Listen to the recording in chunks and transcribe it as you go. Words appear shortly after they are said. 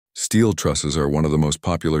Steel trusses are one of the most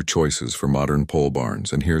popular choices for modern pole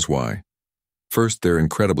barns, and here's why. First, they're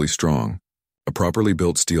incredibly strong. A properly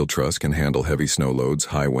built steel truss can handle heavy snow loads,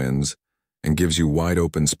 high winds, and gives you wide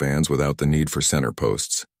open spans without the need for center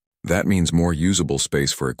posts. That means more usable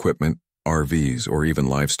space for equipment, RVs, or even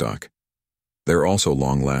livestock. They're also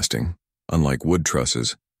long-lasting. Unlike wood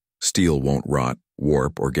trusses, steel won't rot,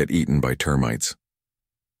 warp, or get eaten by termites.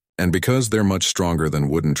 And because they're much stronger than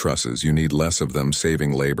wooden trusses, you need less of them,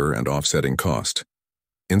 saving labor and offsetting cost.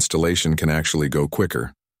 Installation can actually go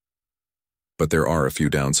quicker. But there are a few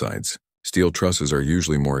downsides. Steel trusses are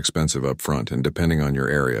usually more expensive up front, and depending on your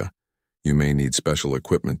area, you may need special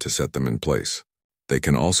equipment to set them in place. They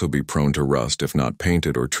can also be prone to rust if not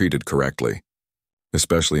painted or treated correctly,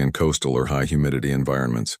 especially in coastal or high humidity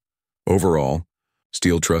environments. Overall,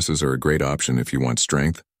 steel trusses are a great option if you want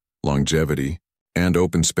strength, longevity, and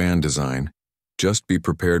open span design. Just be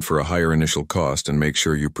prepared for a higher initial cost and make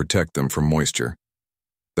sure you protect them from moisture.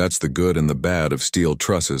 That's the good and the bad of steel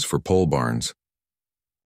trusses for pole barns.